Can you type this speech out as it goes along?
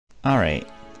Alright,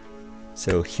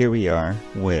 so here we are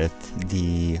with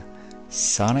the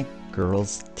Sonic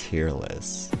Girls tier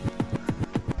list.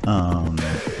 I'm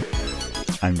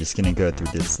just gonna go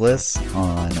through this list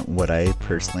on what I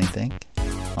personally think.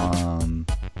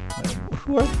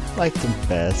 Who are like the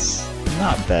best,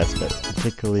 not best, but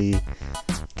particularly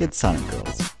good Sonic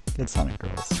Girls. Good Sonic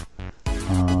Girls.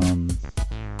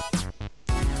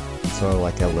 So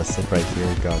like I listed right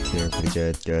here, God tier, pretty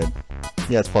good, good.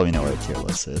 You guys probably know what a tier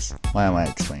list is. Why am I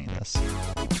explaining this?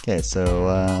 Okay,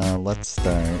 so let's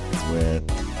start with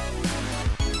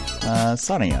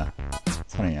Sonia.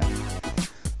 Sonia.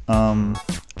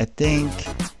 I think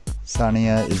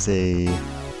Sonia is a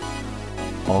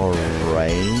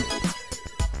alright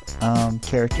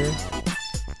character.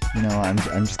 You know, I'm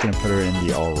just gonna put her in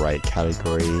the alright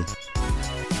category.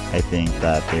 I think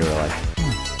that they were like,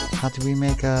 how do we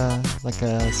make a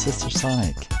Sister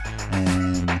Sonic?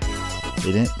 And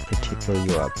they didn't particularly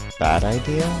do a bad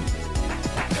idea,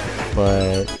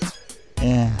 but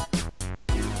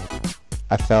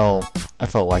I felt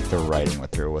like the writing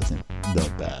with her wasn't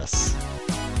the best.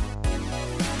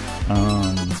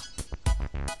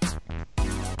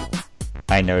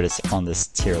 I noticed on this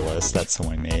tier list that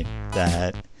someone made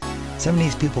that some of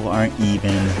these people aren't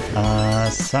even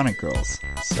Sonic Girls.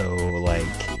 So like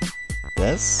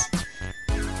this,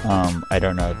 I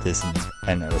don't know if this is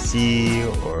an OC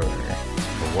or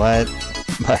what,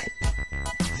 but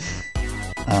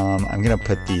I'm gonna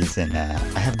put these in.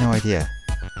 I have no idea.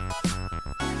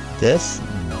 This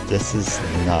is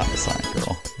not a Sonic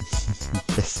Girl.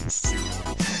 This is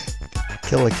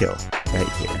Kill la Kill right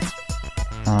here.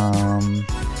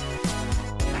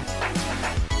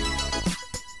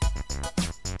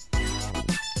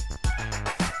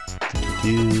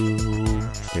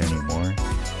 Is there any more?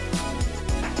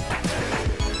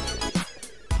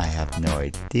 I have no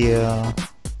idea.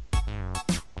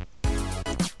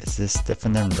 Is this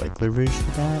different than regular Rouge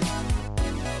for that?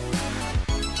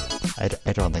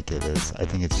 I don't think it is. I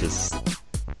think it's just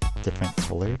different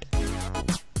colored.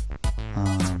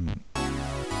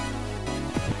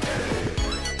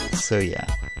 So yeah,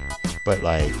 but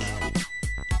like,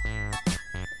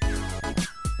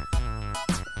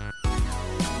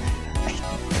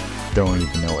 I don't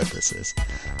even know what this is.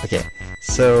 Okay,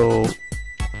 so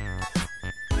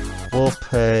we'll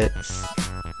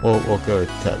go with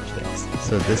other things.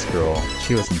 So this girl,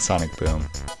 she was in Sonic Boom.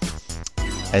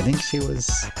 I think she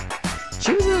was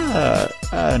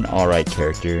an alright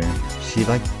character. She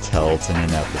like tells in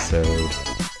an episode.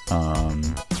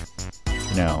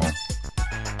 You know,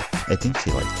 I think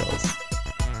she like tells.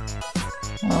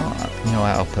 Well, you know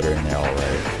what, I'll put her in there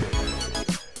alright.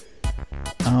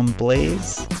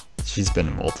 Blaze, she's been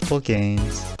in multiple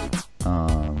games.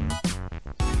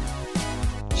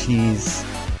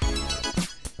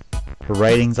 Her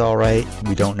writing's alright.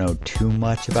 We don't know too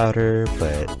much about her,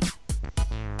 but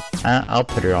I'll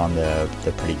put her on the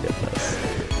pretty good list.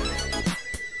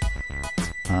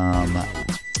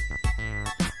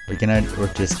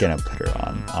 We're just gonna put her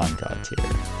on God tier.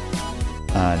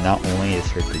 Not only is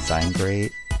her design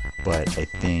great, but I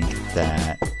think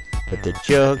that with the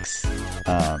jokes,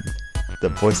 the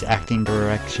voice acting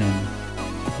direction,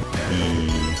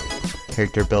 the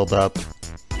character build up,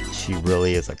 she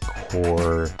really is a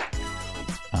core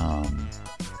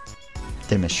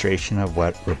demonstration of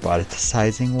what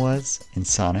roboticizing was in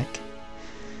Sonic.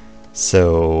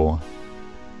 So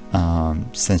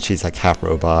since she's like half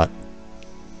robot,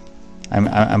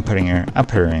 I'm putting her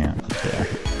up there.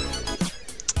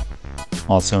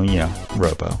 Also, you know,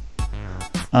 Robo.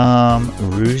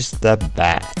 Rouge the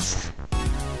Bat.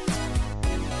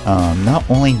 Not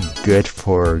only good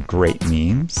for great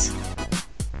memes,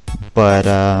 but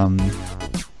I'm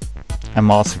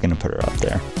also gonna put her up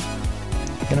there.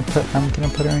 I'm gonna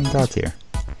put her in God tier.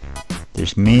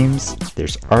 There's memes,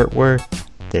 there's artwork,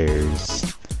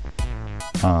 there's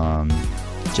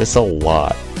just a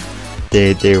lot.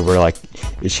 They were like,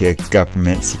 is she a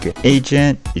government secret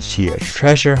agent? Is she a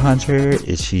treasure hunter?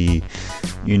 Is she,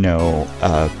 you know,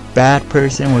 a bad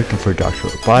person working for Dr.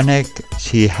 Robotnik?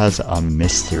 She has a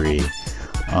mystery.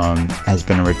 Has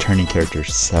been a returning character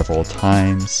several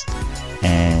times,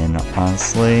 and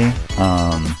honestly,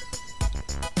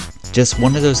 just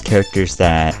one of those characters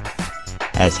that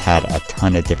has had a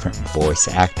ton of different voice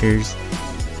actors,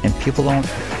 and people don't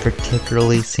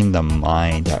particularly seem to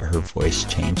mind that her voice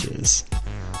changes.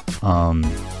 And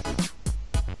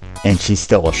she's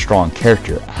still a strong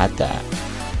character at that.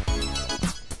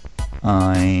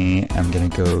 I am gonna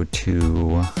go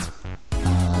to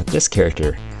this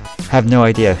character. Have no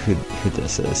idea who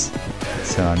this is,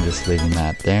 so I'm just leaving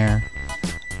that there.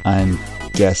 I'm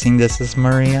guessing this is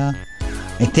Maria.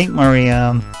 I think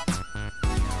Maria,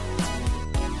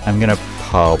 I'm gonna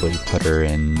probably put her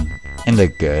in the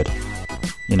good.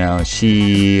 You know,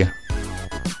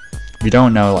 we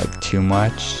don't know like too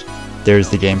much. There's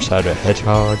the game Shadow the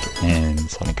Hedgehog and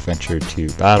Sonic Adventure 2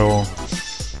 Battle,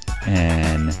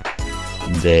 and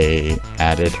they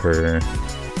added her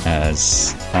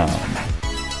as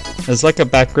like a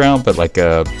background, but like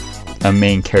a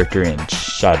main character in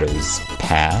Shadow's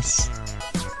past.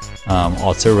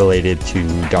 Also related to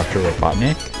Dr.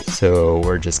 Robotnik, so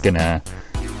we're just gonna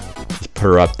put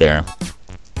her up there.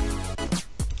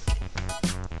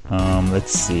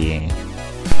 Let's see.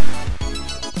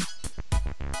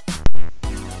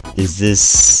 Is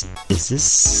this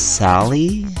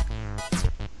Sally?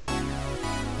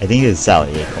 I think it's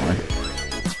Sally Acorn.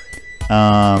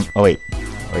 Oh wait,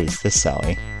 is this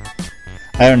Sally?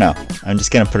 I don't know. I'm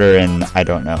just gonna put her in. I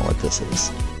don't know what this is.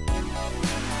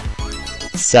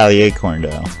 Sally Acorn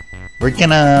though.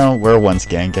 We're once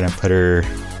again gonna put her.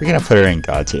 We're gonna put her in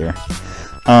God tier.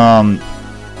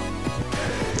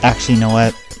 Actually, you know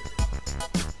what?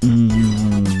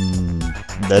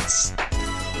 Let's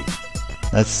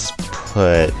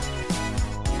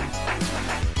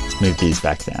move these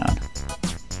back down.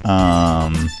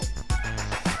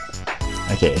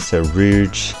 Okay, so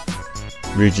Rouge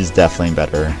is definitely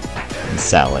better than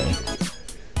Sally.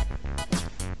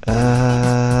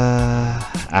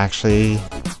 Actually,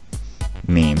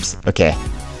 memes. Okay,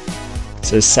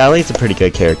 so Sally's a pretty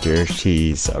good character.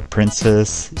 She's a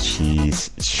princess.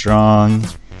 She's strong.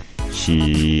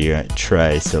 She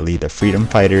tries to lead the freedom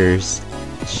fighters.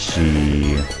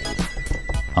 She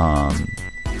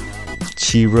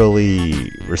really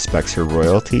respects her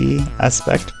royalty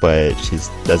aspect, but she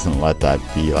doesn't let that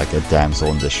be like a damsel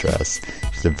in distress.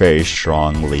 She's a very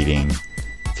strong leading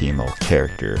female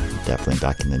character, definitely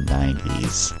back in the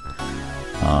 90s.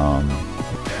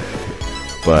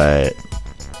 But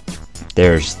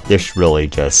there's really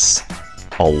just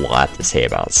a lot to say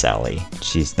about Sally.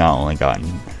 She's not only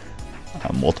gotten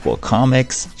multiple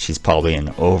comics, she's probably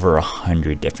in over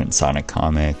 100 different Sonic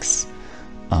comics.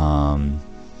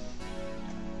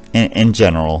 In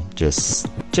general, just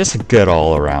a good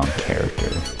all-around character.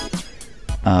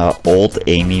 Old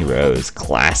Amy Rose,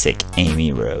 classic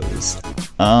Amy Rose.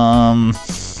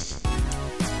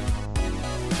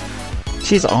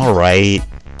 She's alright.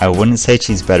 I wouldn't say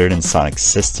she's better than Sonic's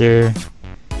sister.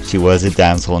 She was a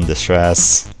damsel in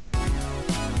distress.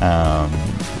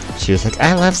 She was like,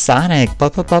 I love Sonic, blah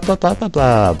blah blah blah blah blah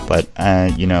blah. But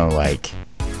you know, like,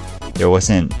 there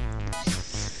wasn't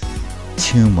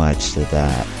too much to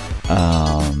that.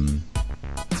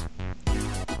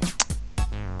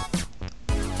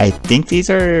 I think these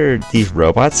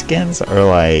robot skins are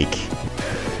like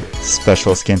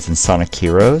special skins in Sonic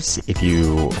Heroes if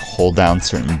you hold down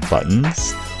certain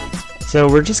buttons. So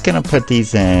we're just gonna put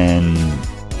these in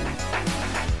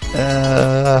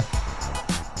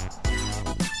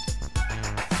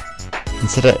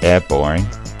instead of boring,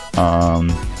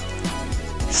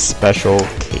 special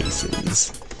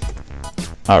cases.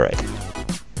 Alright,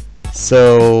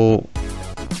 so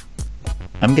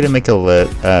I'm gonna make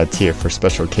a tier for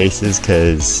special cases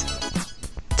because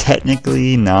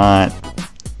technically not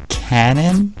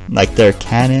canon. Like, they're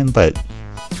canon, but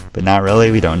not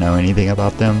really. We don't know anything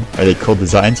about them. Are they cool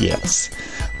designs? Yes,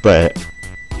 but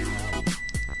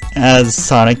as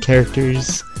Sonic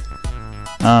characters,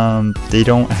 they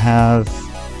don't have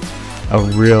a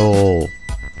real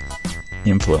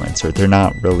influence, or they're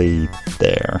not really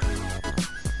there.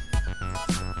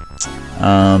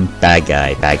 Bad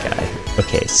guy.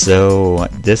 Okay, so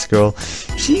this girl,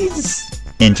 she's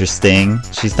interesting.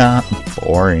 She's not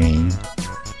boring.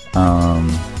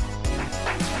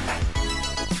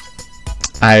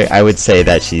 I would say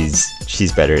that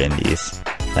she's better in these.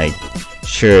 Like,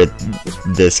 sure,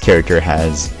 this character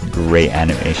has great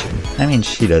animation. I mean,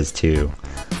 she does too,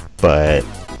 but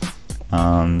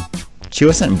she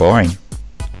wasn't boring.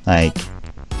 Like,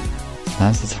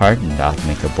 sometimes it's hard not to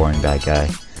make a boring bad guy.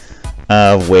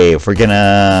 Wait, we're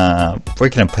gonna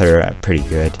put her at pretty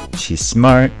good. She's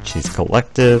smart, she's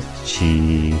collective,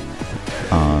 she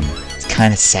is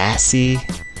kind of sassy.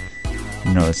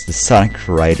 You know, it's the Sonic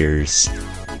Writers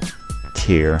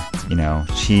tier. You know,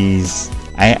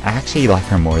 I actually like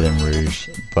her more than Rouge,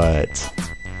 but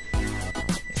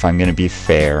if I'm gonna be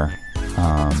fair,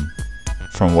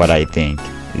 from what I think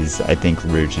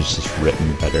Rouge is just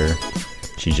written better.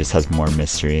 She just has more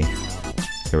mystery,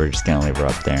 so we're just gonna leave her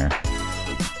up there.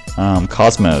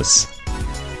 Cosmos.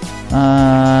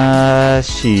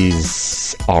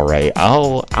 She's alright.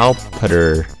 I'll put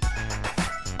her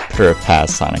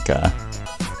past Sonica.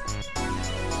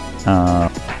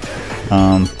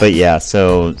 But yeah,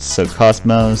 so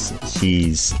Cosmos,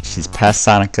 she's past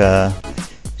Sonica.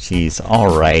 She's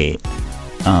all right.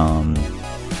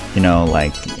 You know,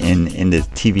 like in the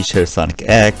TV show Sonic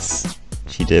X,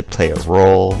 she did play a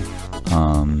role.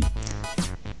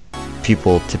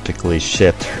 People typically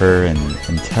shipped her and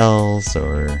Tails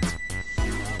or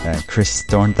Chris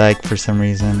Thorndike for some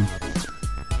reason.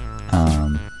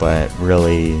 But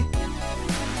really,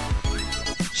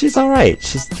 she's all right.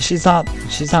 She's not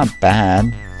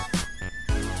bad.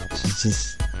 She's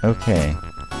just okay.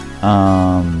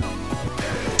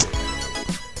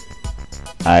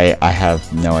 I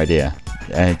have no idea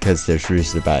because there's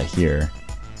Rouge the Bat here.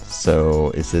 So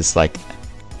is this like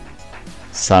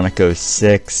Sonic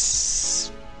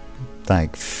 06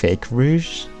 like fake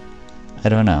Rouge? I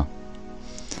don't know.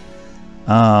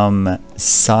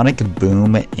 Sonic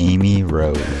Boom Amy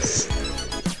Rose.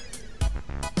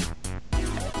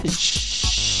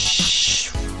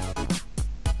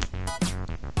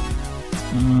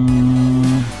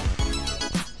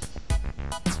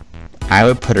 I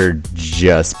would put her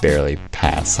just barely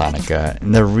past Sonica,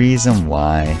 and the reason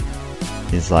why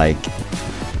is like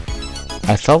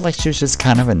I felt like she was just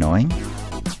kind of annoying.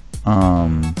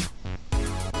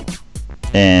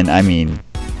 And I mean,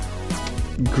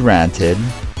 granted,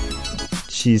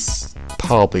 she's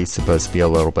probably supposed to be a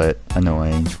little bit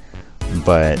annoying,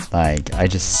 but like I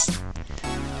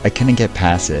couldn't get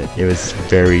past it. It was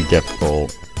very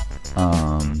difficult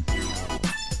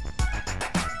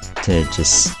to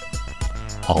just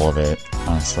all of it,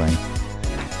 honestly.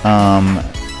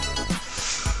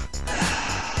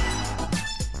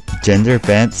 Gender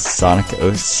bent Sonic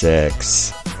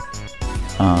 06.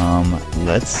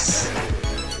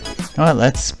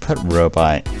 Let's put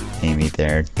Robot Amy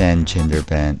there, then gender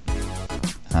bent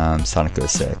Sonic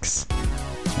 06.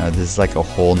 Now this is like a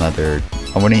whole nother,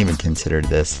 I wouldn't even consider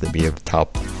this to be a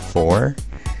top 4.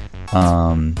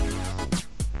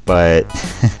 But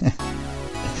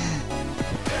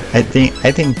I think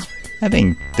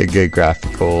the good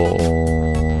graphical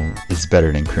is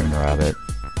better than Croon Rabbit.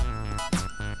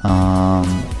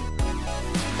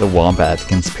 The Wombat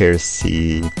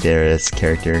conspiracy theorist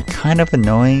character, kind of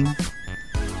annoying,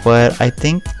 but I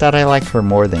think that I like her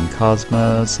more than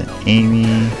Cosmos and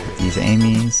Amy, these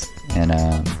Amy's, and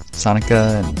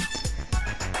Sonica, and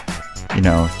you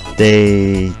know,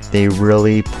 they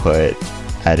really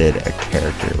added a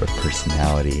character with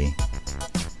personality.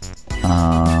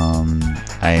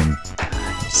 I'm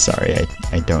sorry,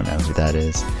 I don't know who that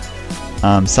is.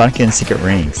 Sonic and Secret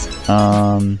Rings.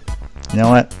 You know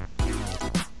what?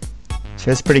 She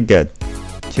was pretty good.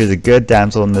 She was a good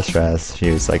damsel in distress.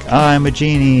 She was like, oh, I'm a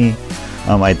genie.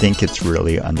 I think it's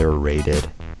really underrated.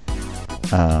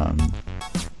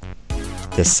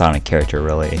 This Sonic character,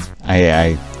 really.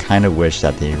 I kind of wish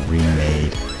that they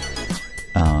remade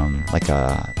like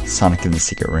a Sonic and the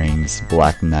Secret Rings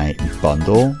Black Knight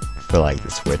bundle for like the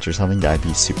Switch or something. That'd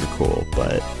be super cool,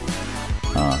 but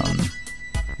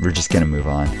we're just gonna move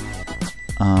on.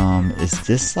 Is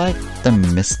this like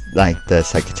the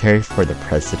secretary for the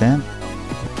president?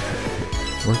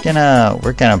 We're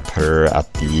gonna put her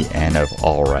at the end of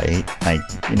all right. Like,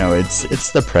 you know,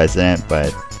 it's the president,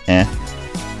 but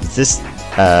is this?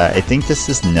 I think this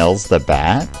is Nels the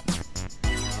Bat,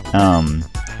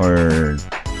 or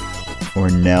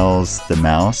Nels the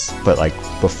Mouse, but like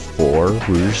before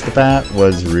Rouge the Bat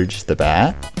was Rouge the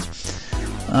Bat.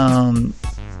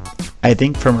 I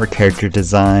think from her character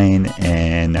design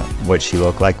and what she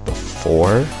looked like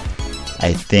before,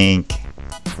 I think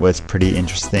was pretty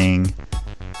interesting.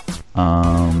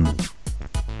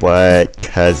 But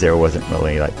because there wasn't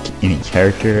really like any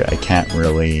character, I can't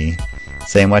really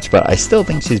say much, but I still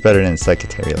think she's better than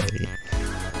Secretary Lady.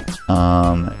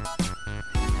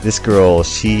 This girl,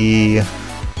 I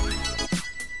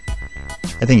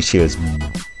think she was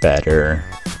better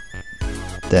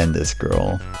than this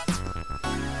girl.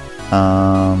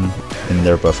 And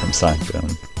they're both from Sonic Boom.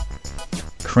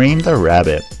 Cream the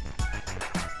Rabbit.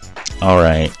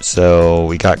 Alright, so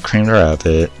we got Cream the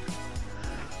Rabbit.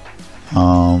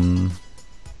 I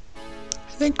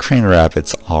think Cream the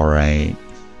Rabbit's alright.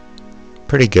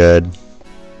 Pretty good.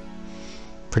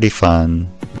 Pretty fun.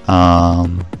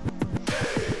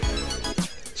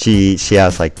 She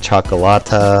has like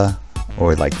Chocolata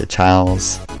or like the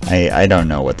Chows. I don't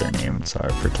know what their names are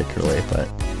particularly, but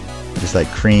there's like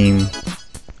Cream.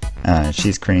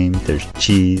 She's Cream. There's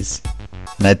Cheese.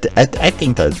 And I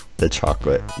think the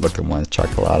chocolate looking one is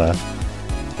Chocolata.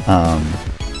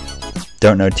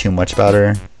 Don't know too much about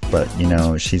her, but you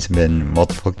know, she's been in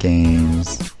multiple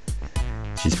games.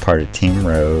 She's part of Team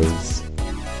Rose.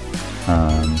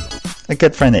 A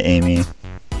good friend of Amy.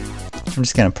 I'm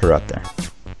just gonna put her up there.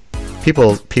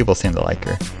 People seem to like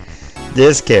her.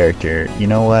 This character, you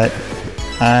know what?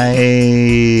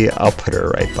 I'll put her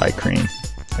right by Cream.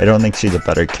 I don't think she's a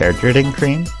better character than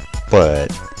Cream, but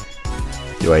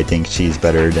do I think she's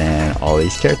better than all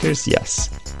these characters? Yes.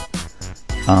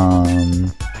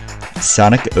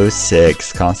 Sonic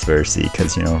 06 controversy,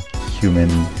 because you know,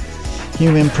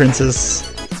 human princess,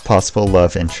 possible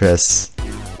love interest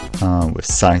with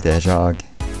Sonic the Hedgehog,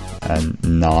 a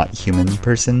not human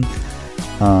person.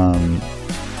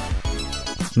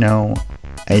 You know,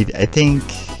 I think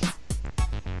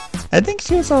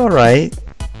she was alright.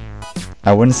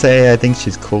 I wouldn't say I think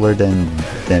she's cooler than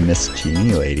Miss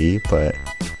Genie Lady, but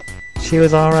she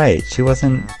was alright. She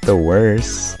wasn't the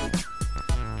worst.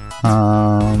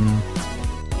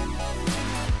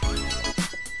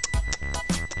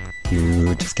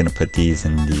 You're just gonna put these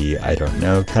in the I don't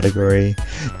know category.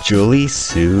 Julie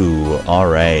Sue,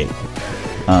 alright.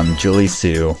 Julie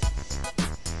Sue,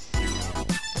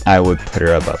 I would put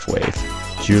her above Wave.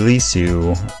 Julie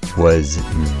Sue was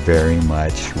very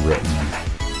much written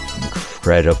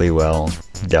incredibly well.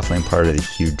 Definitely part of the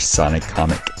huge Sonic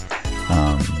comic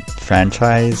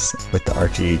franchise with the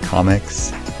Archie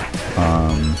comics.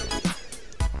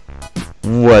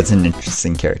 Was an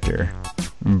interesting character.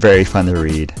 Very fun to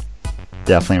read.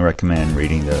 Definitely recommend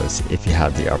reading those if you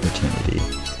have the opportunity.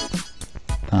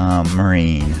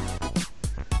 Marine.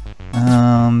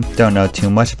 Don't know too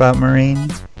much about Marine.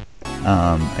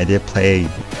 I did play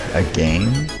a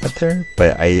game with her,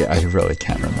 but I really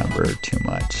can't remember too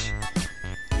much.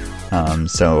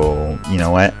 So, you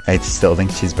know what? I still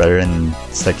think she's better than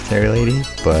Secretary Lady,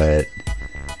 but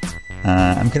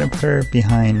I'm gonna put her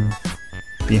behind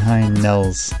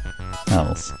Nels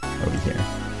over here.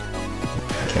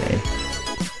 Okay.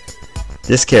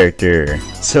 This character,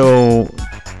 so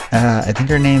I think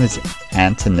her name is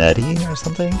Antonetti or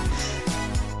something.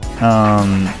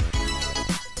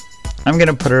 I'm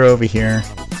gonna put her over here.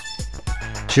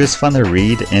 She was fun to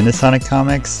read in the Sonic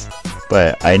comics,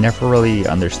 but I never really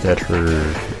understood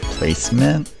her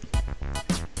placement,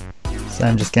 so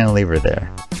I'm just gonna leave her there.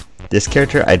 This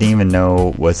character I didn't even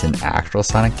know was an actual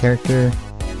Sonic character,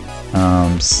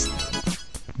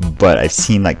 but I've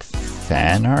seen like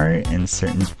fan art and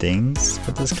certain things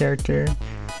with this character.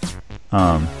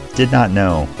 Did not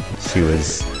know she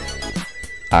was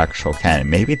actual canon.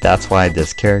 Maybe that's why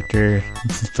this character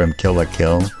from Kill la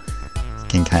Kill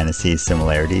can kind of see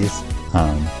similarities,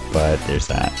 but there's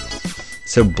that.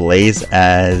 So Blaze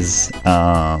as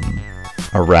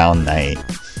Around Night.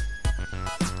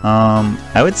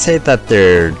 I would say that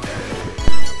they're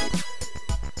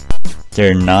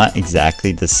not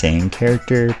exactly the same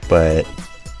character, but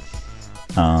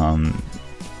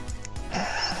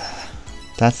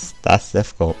that's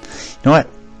difficult. You know what?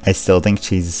 I think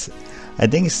she's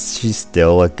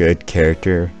still a good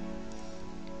character.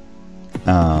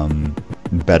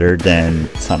 Better than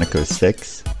Sonic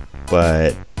 06,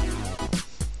 but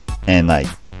and like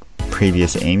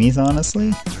previous Amy's,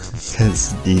 honestly,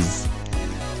 because these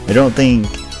I don't think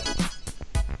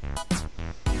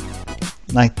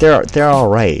like they're all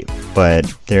right, but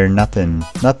they're nothing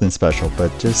special.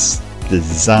 But just the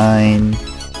design,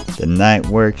 the night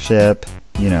workshop,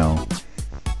 you know,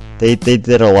 they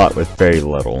did a lot with very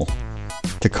little.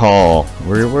 To call,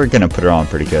 we're gonna put her on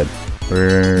pretty good.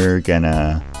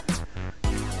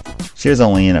 She was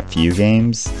only in a few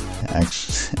games,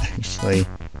 actually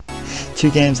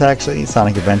 2 games actually,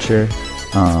 Sonic Adventure,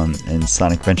 and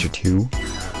Sonic Adventure 2.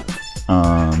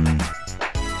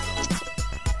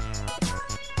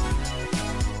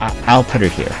 I'll put her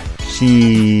here.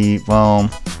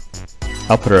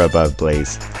 I'll put her above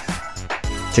Blaze.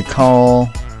 To call,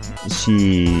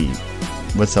 she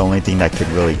was the only thing that could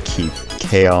really keep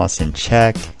Chaos in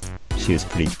check. She was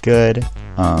pretty good,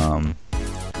 a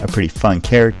pretty fun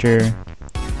character,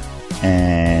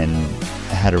 and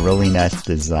had a really nice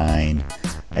design.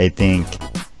 I think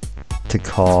to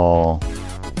call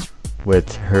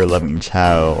with her loving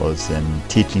chows and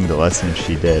teaching the lessons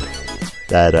she did,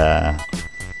 that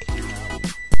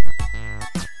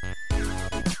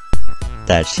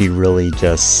she really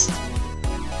just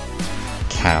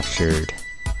captured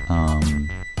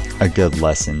a good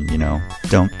lesson, you know.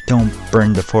 Don't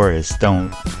burn the forest,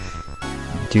 don't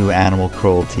do animal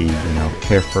cruelty, you know,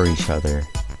 care for each other.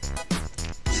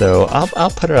 So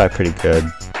I'll put her out pretty good.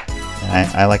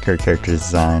 I like her character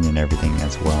design and everything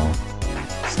as well.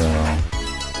 So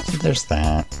there's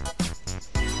that.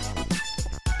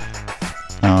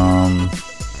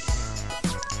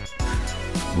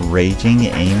 Raging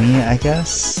Amy, I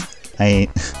guess.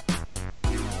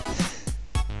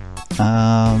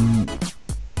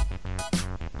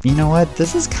 you know what?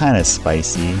 This is kind of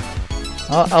spicy.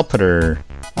 I'll put her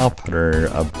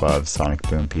above Sonic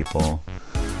Boom people.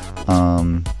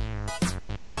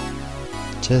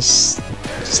 Just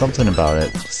something about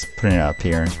it. Just putting it up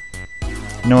here.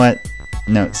 You know what?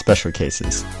 No, special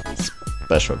cases.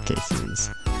 Special cases.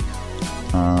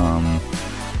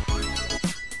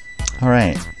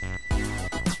 Alright.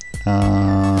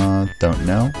 Don't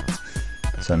know.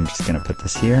 So I'm just gonna put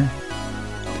this here.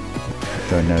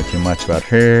 Don't know too much about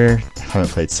her. Haven't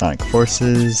played Sonic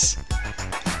Forces.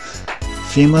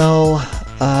 Female,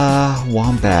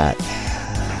 Wombat.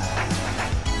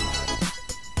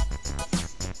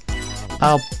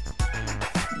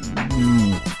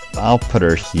 I'll put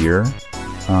her here.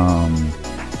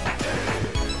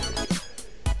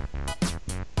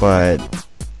 But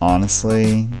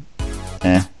honestly,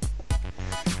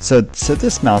 So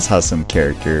this mouse has some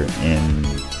character in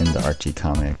the Archie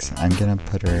comics. I'm gonna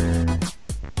put her.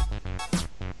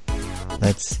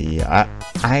 Let's see. I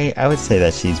would say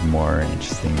that she's more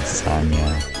interesting than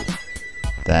Sonya.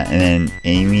 And then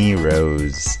Amy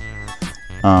Rose.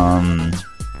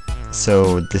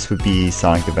 So this would be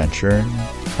Sonic Adventure.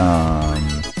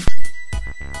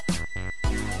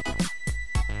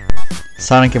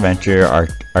 Sonic Adventure,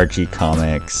 Archie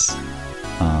Comics,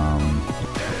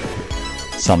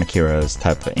 Sonic Heroes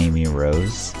type of Amy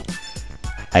Rose.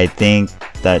 I think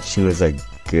that she was a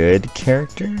good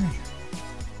character.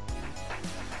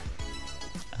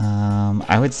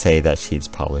 I would say that she's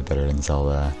probably better than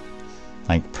Zelda.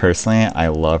 Like, personally, I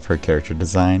love her character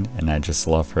design, and I just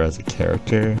love her as a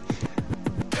character.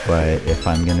 But if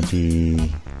I'm gonna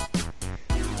be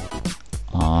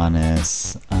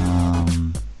honest,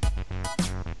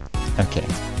 okay.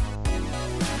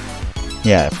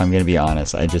 Yeah, if I'm gonna be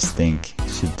honest, I just think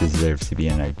she deserves to be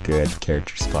in a good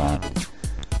character spot.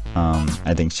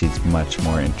 I think she's much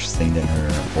more interesting than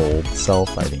her old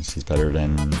self. I think she's better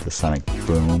than the Sonic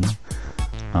Boom.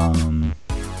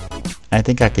 I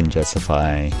think I can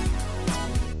justify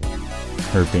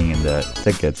her being in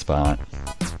the good spot.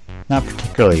 Not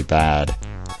particularly bad.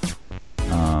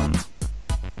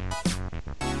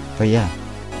 But yeah.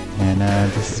 And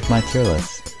this is my tier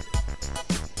list.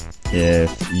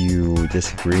 If you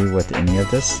disagree with any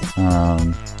of this,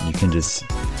 you can just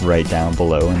write down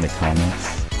below in the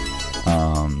comments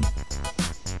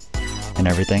and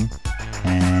everything,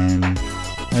 and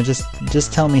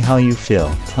just tell me how you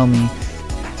feel. Tell me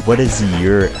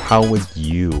how would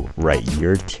you write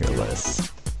your tier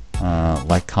list.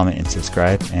 Like, comment, and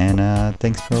subscribe, and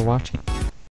thanks for watching.